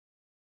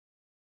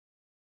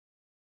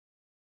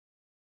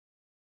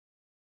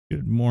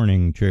Good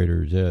morning,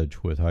 Trader's Edge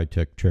with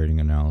high-tech trading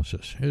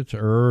analysis. It's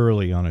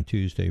early on a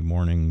Tuesday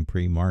morning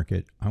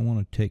pre-market. I want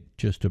to take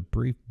just a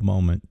brief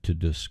moment to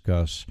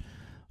discuss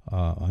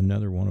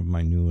another one of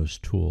my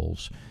newest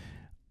tools,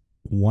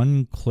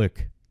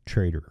 One-Click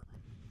Trader.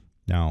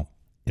 Now,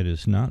 it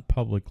is not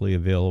publicly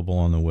available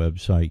on the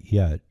website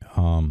yet,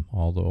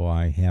 although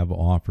I have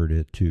offered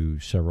it to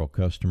several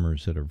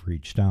customers that have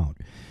reached out.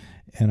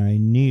 And I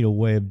need a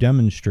way of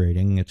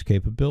demonstrating its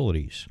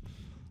capabilities.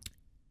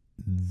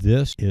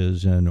 This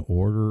is an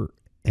order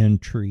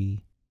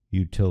entry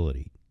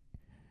utility.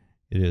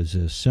 It is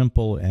as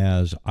simple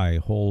as I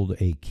hold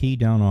a key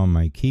down on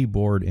my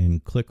keyboard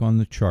and click on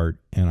the chart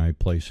and I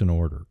place an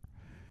order.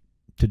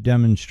 To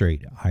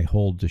demonstrate, I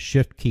hold the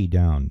shift key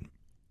down,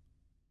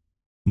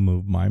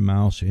 move my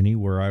mouse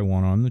anywhere I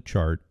want on the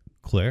chart,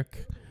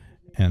 click,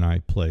 and I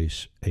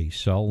place a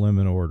sell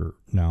limit order.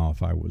 Now,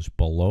 if I was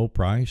below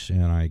price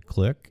and I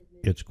click,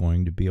 it's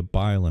going to be a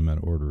buy limit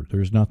order.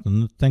 There's nothing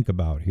to think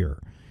about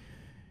here.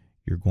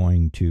 You're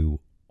going to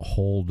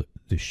hold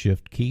the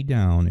shift key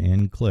down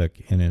and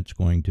click, and it's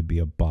going to be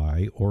a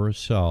buy or a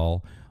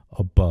sell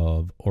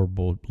above or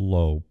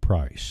below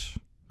price.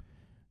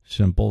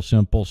 Simple,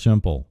 simple,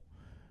 simple.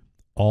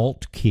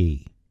 Alt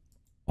key,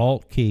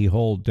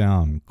 hold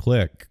down,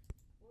 click,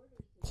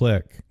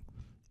 click.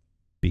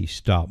 Be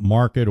stop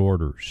market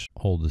orders.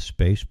 Hold the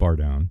space bar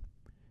down,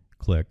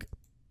 click.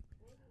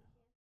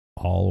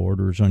 All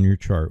orders on your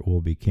chart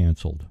will be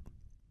canceled.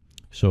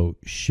 So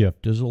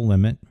shift is a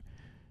limit.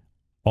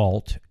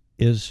 Alt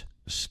is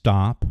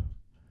stop,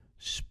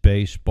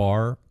 space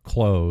bar,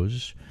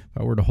 close.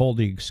 If I were to hold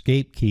the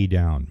escape key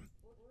down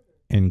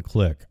and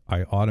click,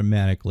 I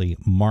automatically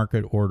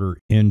market order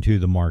into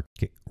the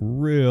market.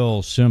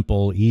 Real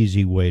simple,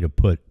 easy way to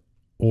put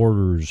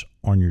orders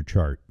on your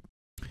chart.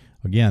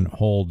 Again,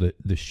 hold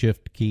the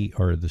shift key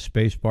or the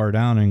space bar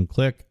down and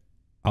click.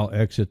 I'll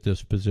exit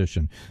this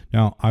position.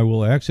 Now, I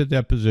will exit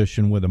that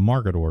position with a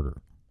market order.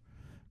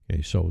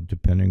 Okay, so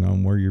depending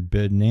on where your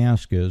bid and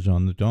ask is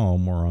on the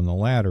dome or on the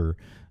ladder,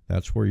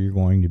 that's where you're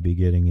going to be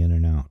getting in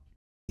and out.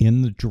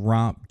 In the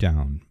drop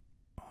down,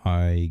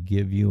 I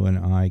give you an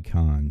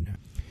icon.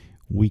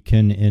 We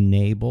can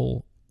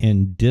enable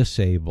and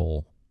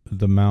disable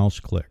the mouse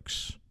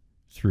clicks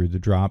through the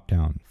drop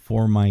down.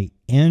 For my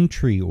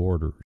entry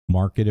order,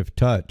 market if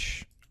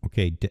touch,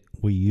 okay,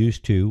 we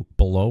used to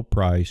below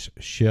price,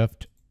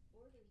 shift,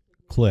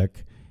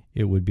 click,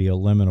 it would be a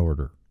limit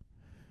order.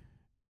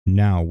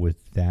 Now,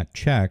 with that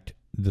checked,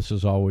 this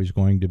is always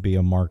going to be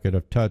a market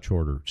of touch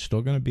order.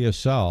 Still going to be a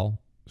sell,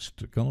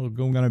 still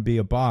going to be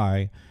a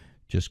buy,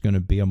 just going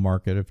to be a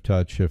market of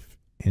touch if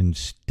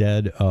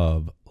instead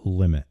of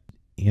limit.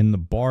 In the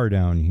bar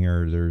down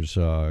here, there's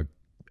a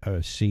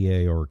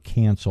CA or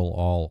cancel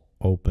all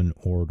open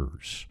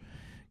orders.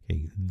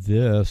 Okay,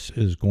 this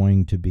is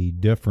going to be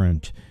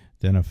different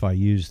than if I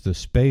use the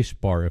space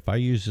bar. If I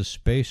use the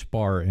space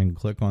bar and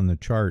click on the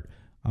chart,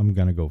 I'm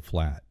going to go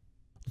flat.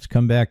 Let's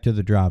come back to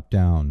the drop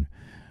down.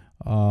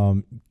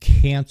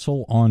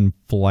 Cancel on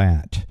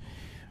flat.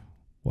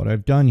 What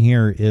I've done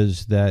here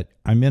is that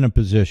I'm in a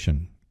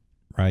position,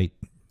 right?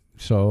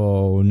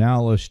 So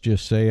now let's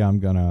just say I'm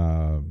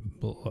gonna,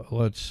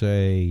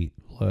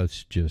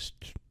 let's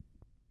just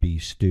be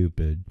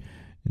stupid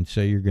and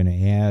say you're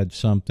gonna add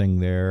something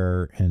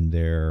there, and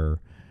you're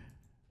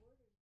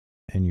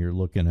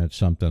looking at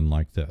something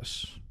like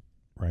this.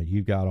 Right,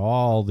 you've got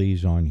all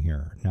these on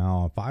here.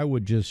 Now, if I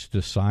would just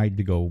decide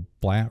to go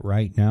flat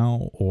right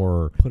now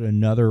or put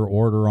another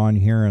order on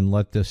here and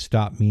let this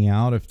stop me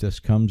out if this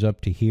comes up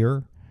to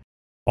here,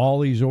 all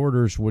these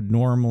orders would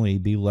normally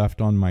be left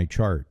on my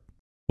chart.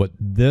 What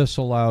this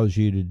allows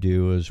you to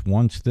do is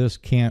once this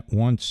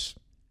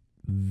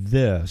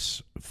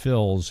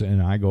fills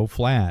and I go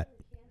flat,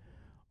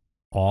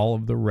 all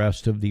of the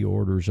rest of the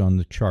orders on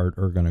the chart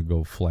are going to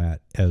go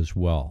flat as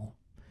well.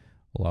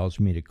 Allows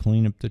me to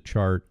clean up the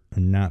chart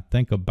and not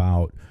think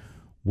about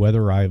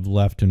whether I've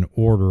left an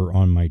order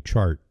on my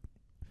chart.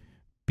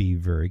 Be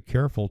very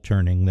careful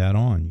turning that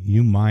on.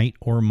 You might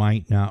or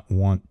might not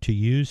want to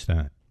use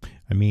that.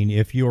 I mean,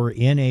 if you're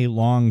in a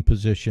long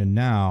position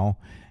now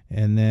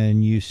and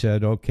then you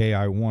said, okay,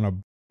 I'm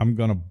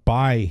going to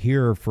buy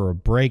here for a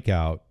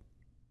breakout,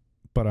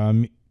 but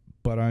I'm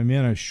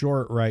in a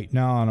short right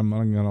now and I'm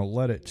going to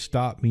let it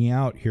stop me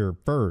out here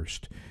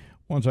first.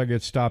 Once I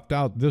get stopped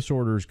out, this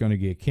order is going to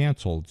get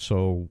canceled.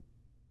 So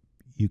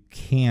you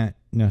can't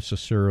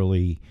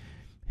necessarily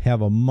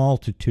have a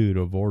multitude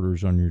of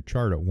orders on your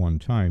chart at one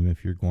time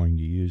if you're going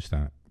to use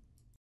that.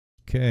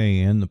 Okay,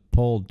 in the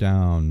pull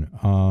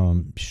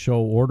down, show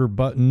order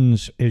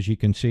buttons. As you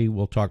can see,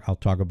 I'll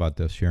talk about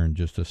this here in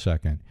just a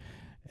second.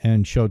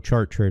 And show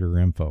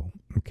ChartTrader info.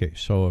 Okay,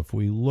 so if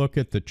we look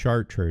at the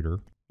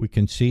ChartTrader, we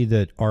can see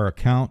that our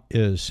account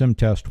is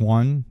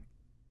SimTest1.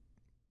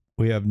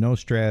 We have no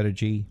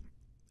strategy.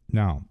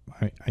 Now,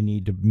 I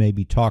need to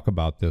maybe talk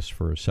about this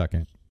for a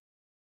second.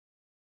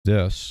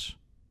 This,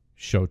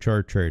 show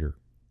ChartTrader,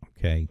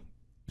 okay?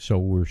 So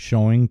we're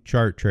showing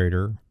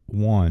ChartTrader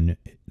 1.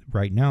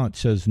 Right now it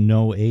says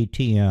no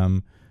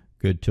ATM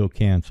good till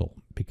cancel,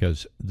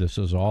 because this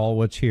is all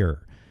what's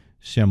here.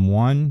 Sim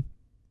 1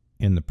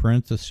 in the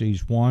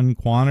parentheses 1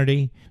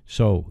 quantity.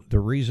 So the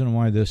reason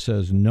why this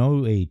says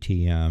no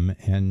ATM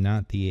and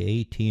not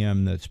the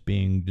ATM that's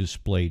being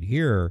displayed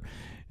here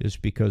is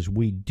because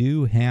we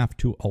do have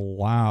to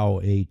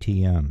allow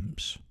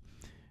ATMs.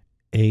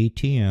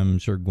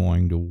 ATMs are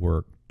going to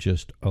work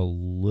just a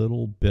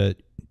little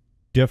bit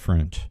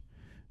different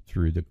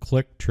through the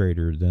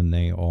ClickTrader than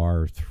they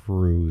are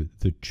through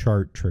the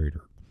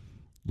ChartTrader.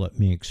 Let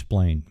me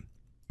explain.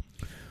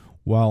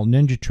 While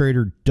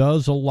NinjaTrader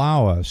does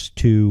allow us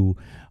to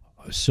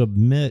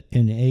submit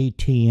an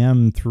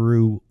ATM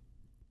through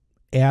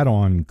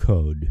add-on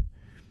code,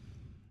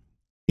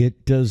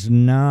 it does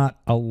not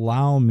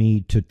allow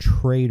me to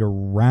trade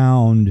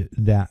around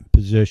that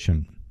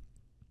position.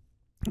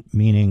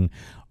 Meaning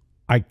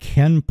I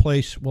can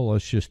place, well,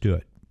 let's just do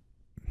it.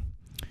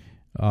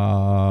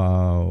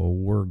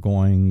 We're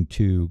going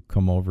to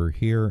come over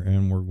here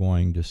and we're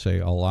going to say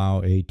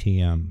allow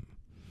ATM.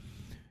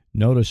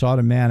 Notice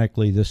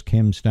automatically this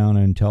comes down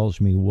and tells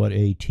me what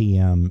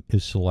ATM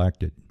is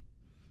selected.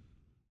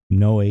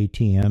 No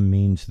ATM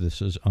means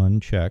this is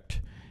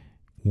unchecked.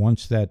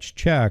 Once that's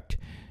checked,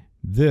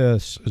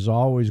 this is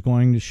always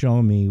going to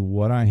show me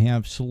what I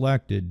have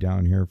selected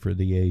down here for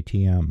the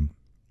ATM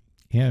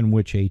and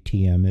which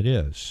ATM it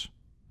is.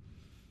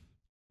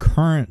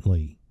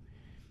 Currently,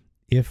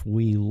 if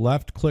we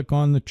left click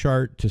on the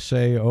chart to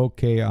say,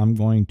 okay, I'm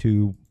going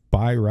to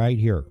buy right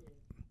here.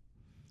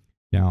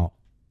 Now,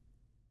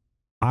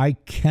 I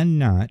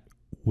cannot,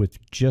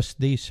 with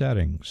just these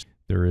settings,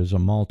 there is a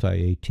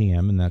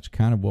multi-ATM, and that's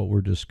kind of what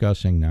we're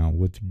discussing now.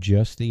 With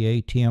just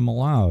the ATM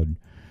allowed,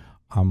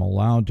 I'm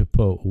allowed to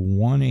put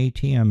one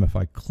ATM. If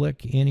I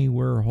click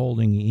anywhere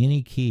holding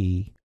any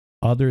key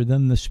other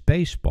than the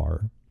space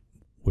bar,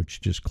 which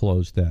just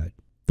closed that,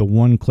 the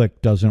one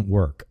click doesn't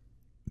work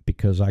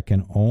because I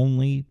can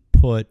only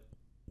put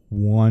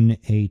one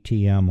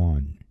ATM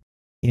on.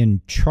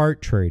 In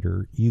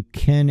ChartTrader, you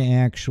can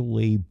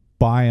actually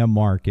buy a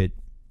market,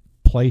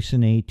 place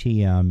an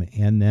ATM,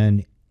 and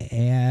then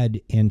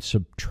add and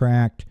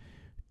subtract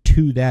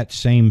to that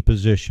same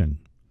position.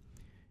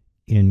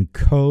 In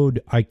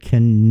code, I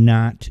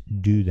cannot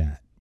do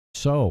that.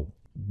 So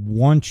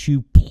once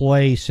you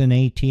place an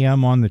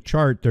ATM on the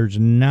chart, there's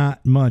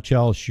not much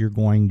else you're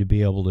going to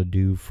be able to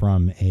do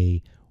from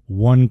a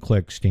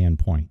one-click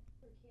standpoint.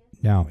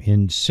 Now,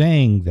 in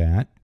saying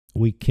that,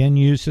 we can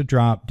use the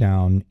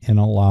drop-down and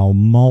allow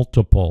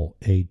multiple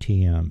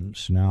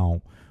ATMs.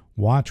 Now,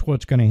 watch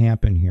what's going to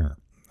happen here.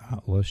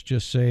 Let's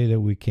just say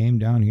that we came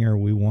down here,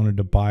 we wanted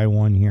to buy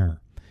one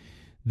here.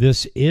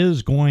 This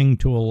is going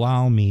to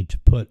allow me to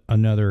put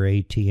another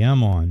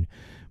ATM on,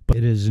 but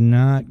it is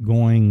not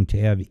going to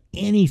have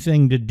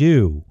anything to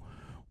do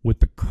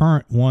with the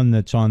current one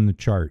that's on the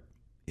chart.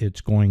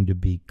 It's going to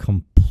be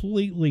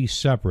completely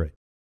separate.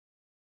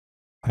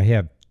 I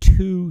have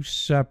two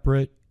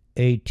separate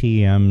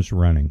ATMs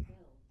running.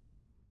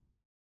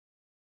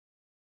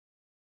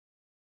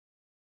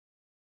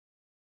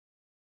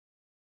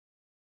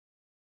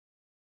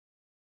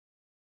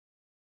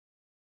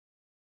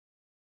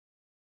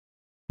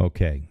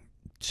 Okay,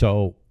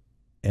 so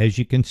as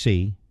you can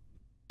see,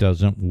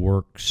 doesn't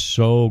work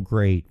so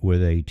great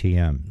with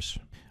ATMs.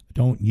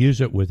 Don't use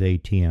it with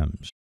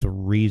ATMs. The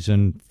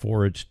reason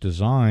for its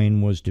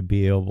design was to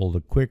be able to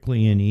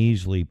quickly and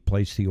easily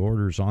place the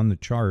orders on the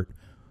chart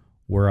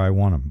where I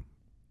want them.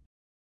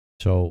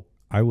 So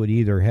I would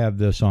either have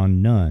this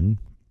on none,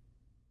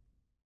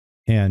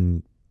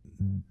 and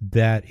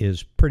that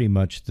is pretty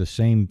much the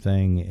same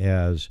thing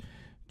as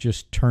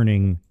just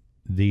turning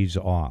these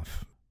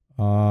off.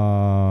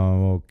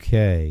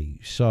 Okay,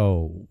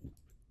 so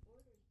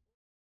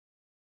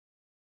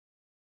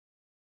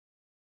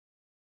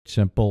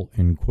simple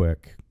and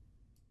quick.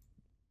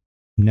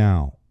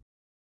 Now,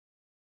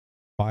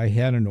 if I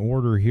had an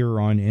order here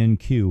on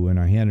NQ and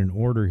I had an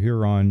order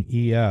here on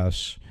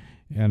ES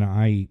and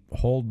I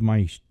hold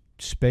my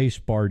space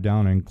bar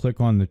down and click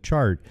on the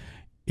chart,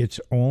 it's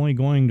only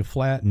going to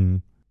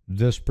flatten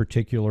this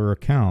particular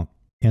account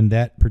and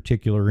that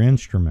particular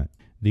instrument.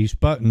 These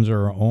buttons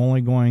are only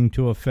going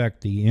to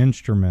affect the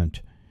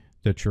instrument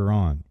that you're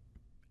on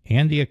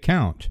and the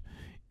account.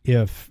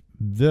 If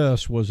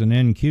this was an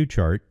NQ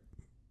chart,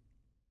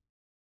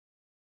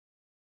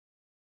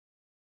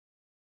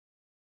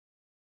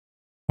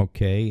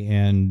 okay,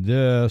 and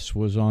this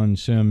was on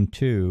Sim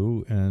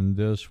 2, and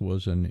this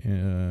was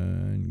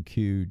an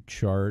NQ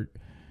chart,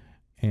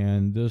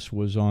 and this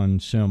was on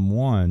Sim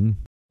 1,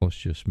 let's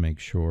just make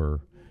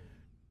sure.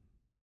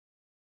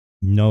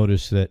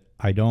 Notice that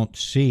I don't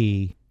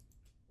see,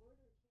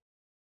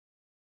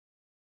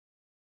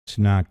 it's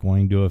not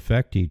going to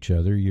affect each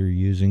other. You're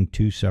using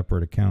two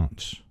separate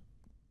accounts.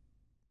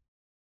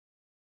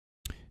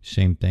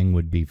 Same thing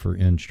would be for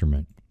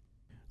instrument.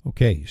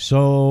 Okay,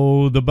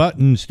 so the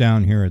buttons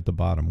down here at the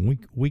bottom,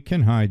 we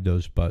can hide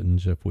those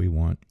buttons if we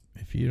want.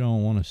 If you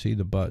don't want to see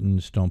the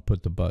buttons, don't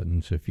put the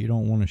buttons. If you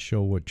don't want to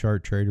show what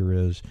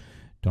ChartTrader is,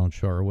 Don't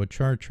show her what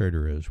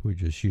ChartTrader is. We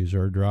just use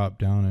our drop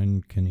down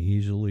and can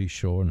easily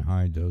show and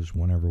hide those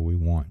whenever we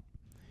want.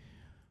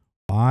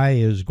 Buy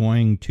is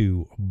going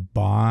to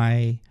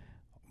buy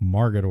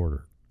market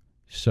order,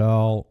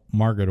 sell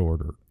market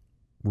order,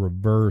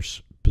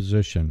 reverse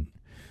position.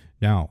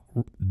 Now,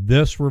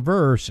 this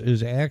reverse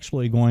is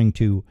actually going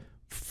to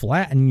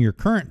flatten your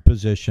current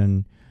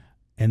position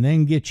and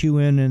then get you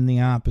in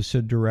the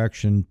opposite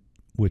direction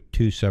with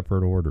two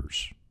separate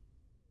orders.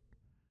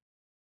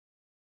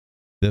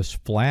 This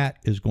flat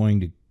is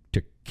going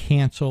to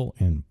cancel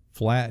and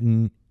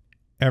flatten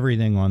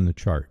everything on the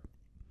chart.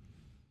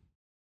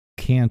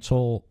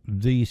 Cancel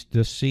the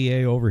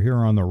CA over here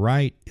on the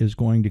right is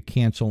going to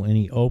cancel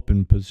any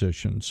open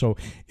position. So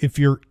if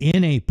you're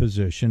in a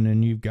position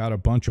and you've got a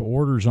bunch of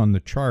orders on the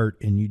chart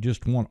and you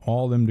just want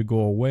all of them to go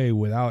away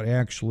without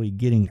actually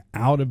getting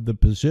out of the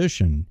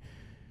position,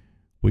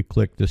 we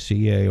click the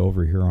CA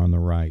over here on the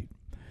right.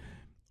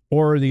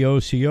 Or the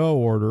OCO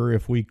order,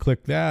 if we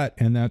click that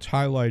and that's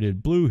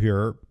highlighted blue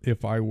here,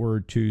 if I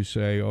were to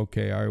say,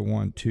 okay, I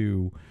want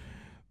to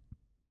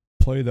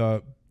play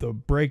the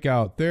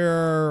breakout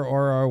there,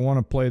 or I want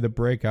to play the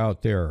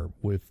breakout there.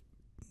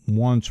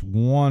 Once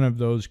one of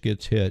those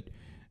gets hit,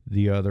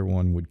 the other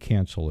one would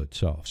cancel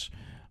itself.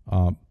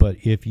 But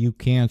if you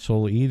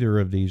cancel either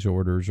of these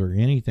orders or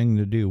anything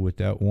to do with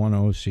that one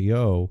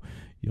OCO,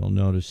 you'll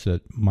notice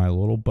that my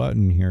little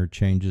button here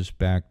changes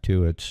back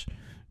to its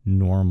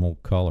normal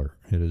color.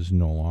 It is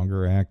no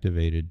longer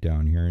activated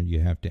down here, and you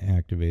have to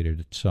activate it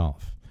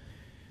itself.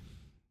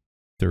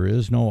 There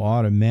is no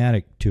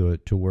automatic to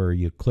it to where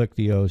you click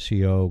the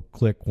OCO,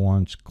 click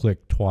once,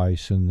 click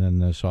twice, and then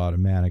this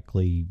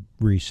automatically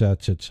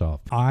resets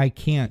itself. I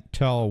can't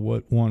tell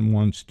what one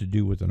wants to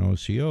do with an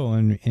OCO,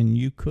 and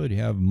you could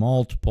have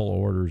multiple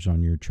orders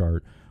on your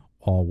chart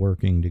all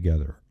working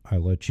together. I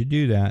let you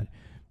do that.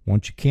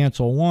 Once you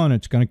cancel one,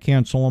 it's going to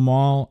cancel them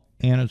all,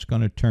 and it's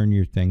going to turn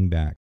your thing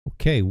back.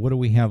 Okay, what do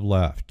we have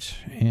left?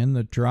 In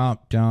the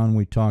drop down,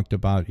 we talked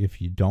about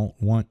if you don't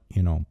want,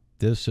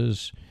 this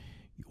is...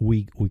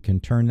 We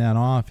can turn that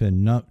off,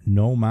 and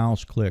no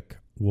mouse click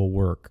will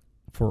work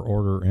for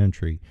order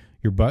entry.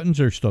 Your buttons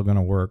are still going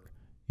to work.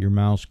 Your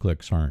mouse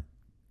clicks aren't.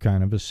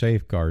 Kind of a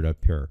safeguard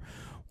up here.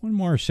 One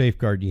more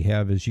safeguard you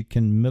have is you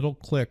can middle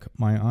click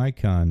my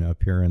icon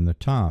up here in the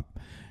top,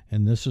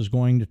 and this is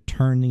going to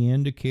turn the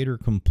indicator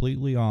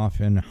completely off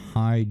and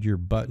hide your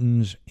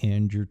buttons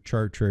and your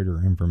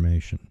ChartTrader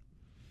information.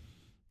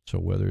 So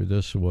whether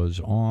this was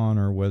on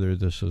or whether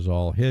this is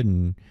all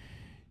hidden,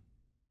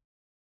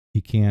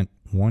 you can't.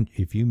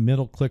 If you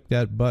middle click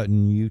that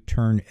button, you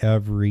turn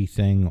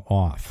everything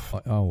off.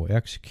 Oh,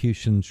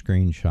 execution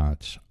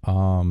screenshots.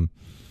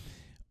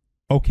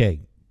 Okay,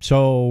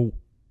 so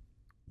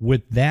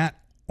with that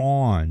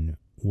on,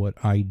 what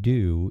I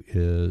do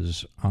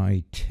is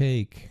I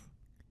take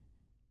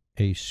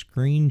a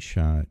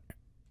screenshot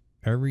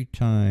every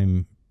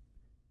time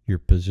your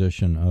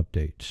position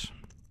updates.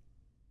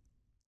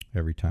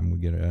 Every time we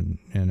get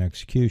an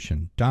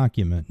execution.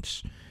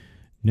 Documents,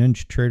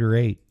 NinjaTrader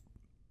 8.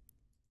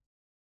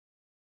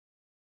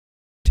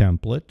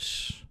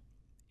 Templates,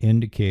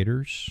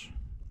 indicators,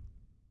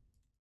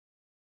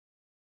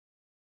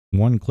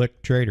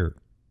 one-click trader.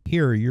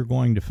 Here you're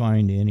going to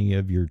find any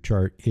of your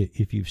chart.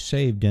 If you've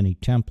saved any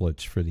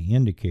templates for the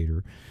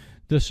indicator,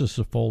 this is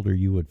the folder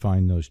you would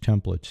find those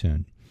templates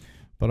in.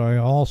 But I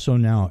also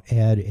now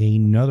add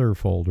another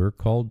folder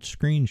called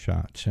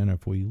screenshots. And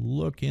if we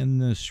look in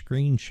this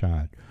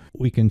screenshot,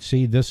 we can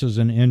see this is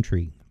an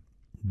entry.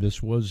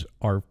 This was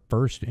our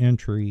first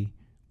entry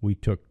we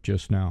took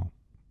just now.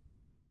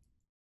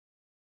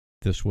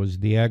 This was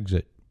the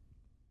exit.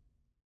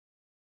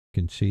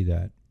 You can see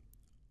that.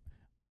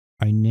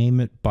 I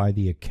name it by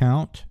the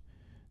account,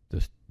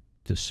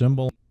 the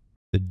symbol,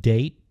 the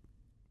date,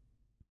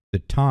 the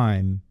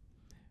time,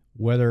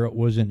 whether it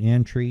was an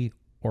entry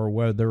or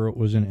whether it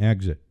was an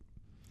exit.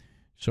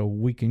 So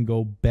we can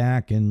go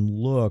back and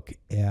look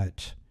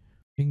at,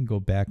 you can go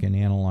back and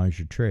analyze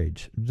your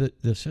trades.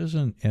 This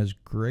isn't as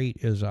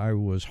great as I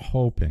was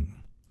hoping,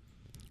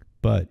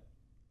 but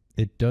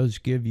it does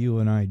give you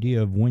an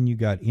idea of when you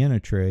got in a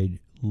trade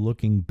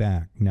looking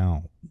back.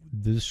 Now,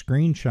 this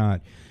screenshot,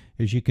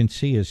 as you can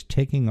see, is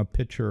taking a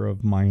picture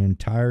of my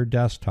entire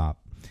desktop.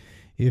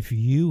 If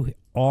you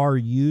are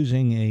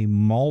using a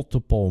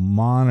multiple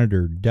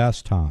monitor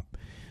desktop,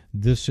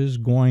 this is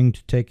going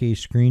to take a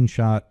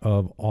screenshot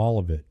of all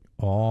of it,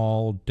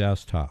 all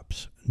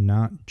desktops,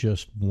 not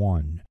just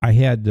one. I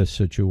had this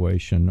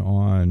situation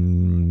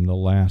on the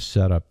last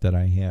setup that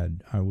I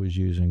had. I was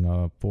using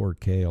a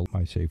 4K,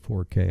 I say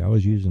 4K, I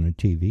was using a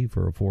TV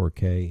for a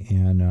 4K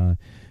and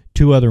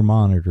two other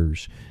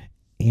monitors.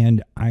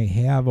 And I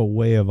have a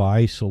way of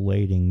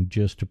isolating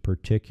just a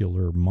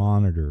particular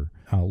monitor.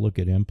 I'll look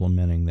at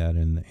implementing that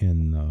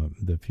in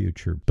the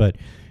future. But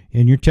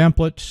in your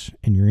templates,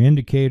 in your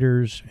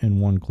indicators, in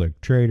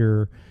one-click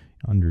trader,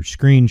 under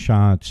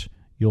screenshots,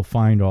 you'll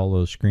find all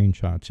those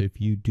screenshots.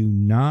 If you do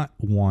not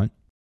want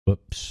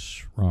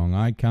Whoops, wrong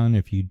icon.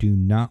 If you do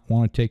not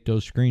want to take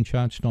those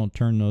screenshots, don't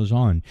turn those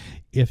on.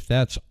 If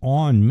that's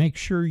on, make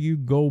sure you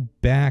go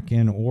back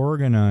and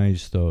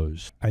organize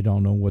those. I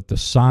don't know what the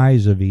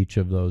size of each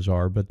of those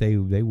are, but they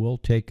will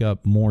take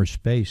up more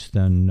space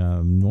than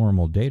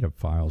normal data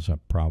files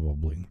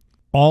probably.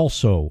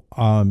 Also,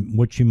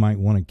 what you might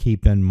want to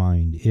keep in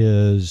mind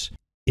is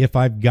if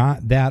I've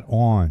got that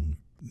on,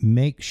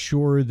 make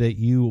sure that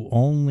you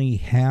only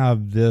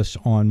have this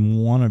on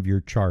one of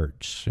your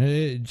charts.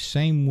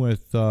 Same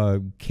with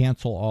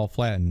cancel all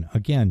flatten.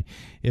 Again,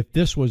 if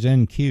this was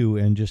NQ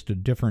and just a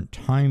different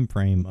time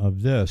frame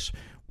of this,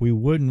 we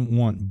wouldn't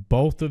want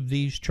both of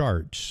these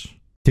charts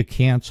to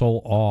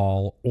cancel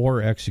all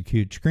or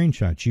execute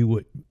screenshots.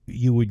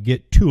 You would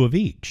get two of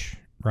each,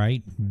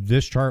 right?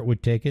 This chart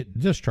would take it,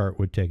 this chart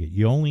would take it.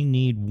 You only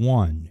need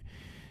one.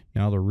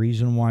 Now, the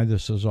reason why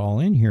this is all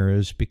in here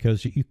is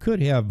because you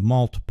could have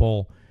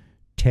multiple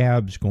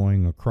tabs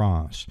going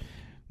across.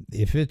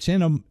 If it's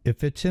in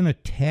a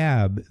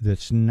tab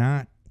that's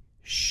not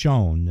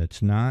shown,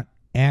 that's not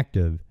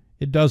active,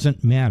 it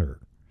doesn't matter.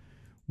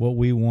 What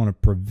we want to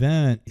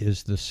prevent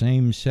is the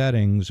same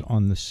settings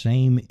on the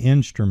same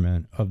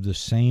instrument of the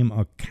same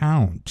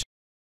account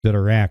that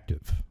are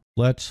active.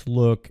 Let's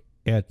look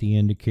at the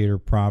indicator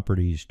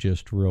properties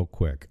just real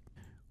quick.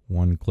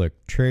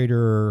 One-click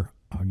trader.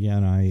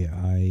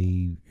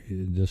 Again,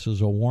 this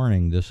is a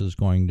warning. This is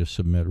going to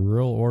submit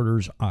real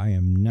orders. I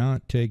am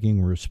not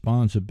taking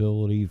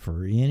responsibility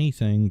for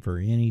anything.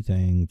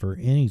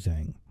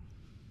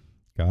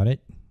 Got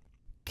it?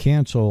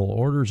 Cancel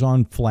orders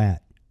on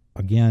flat.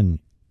 Again,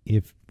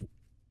 if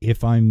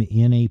I'm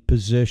in a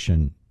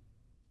position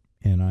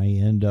and I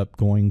end up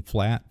going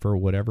flat for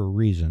whatever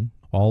reason,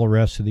 all the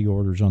rest of the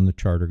orders on the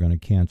chart are going to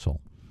cancel.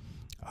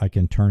 I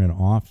can turn it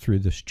off through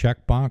this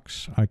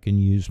checkbox. I can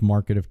use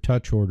market of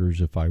touch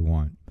orders if I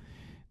want.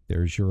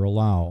 There's your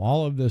allow.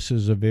 All of this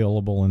is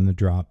available in the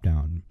drop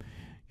down.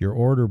 Your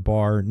order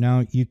bar.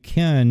 Now you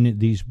can,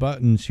 these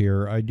buttons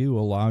here, I do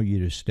allow you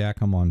to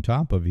stack them on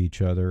top of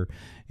each other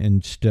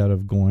instead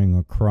of going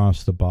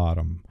across the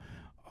bottom.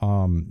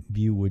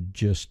 You would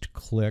just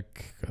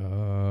click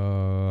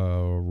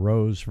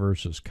rows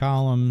versus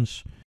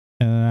columns,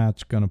 and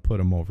that's going to put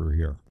them over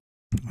here.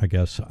 I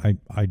guess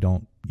I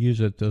don't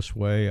use it this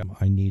way.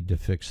 I need to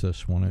fix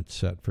this when it's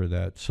set for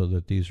that so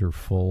that these are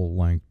full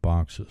length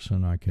boxes,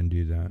 and I can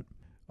do that.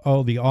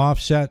 Oh, the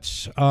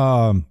offsets.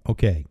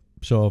 Okay,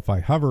 so if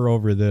I hover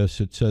over this,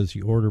 it says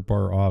the order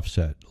bar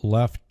offset,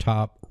 left,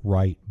 top,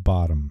 right,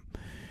 bottom.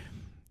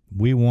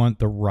 We want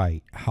the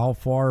right. How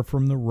far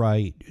from the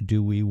right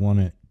do we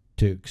want it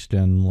to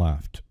extend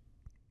left?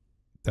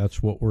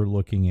 That's what we're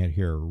looking at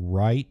here,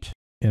 right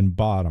and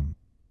bottom.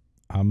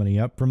 How many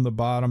up from the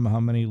bottom, how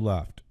many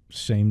left?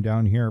 Same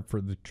down here for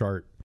the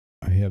chart.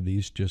 I have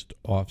these just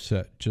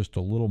offset just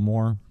a little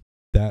more.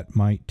 That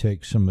might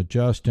take some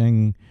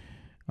adjusting,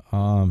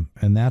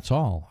 and that's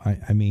all.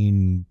 I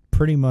mean,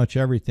 pretty much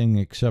everything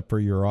except for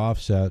your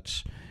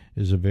offsets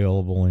is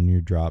available in your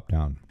drop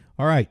down.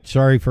 All right,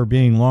 sorry for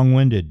being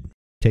long-winded.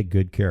 Take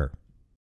good care.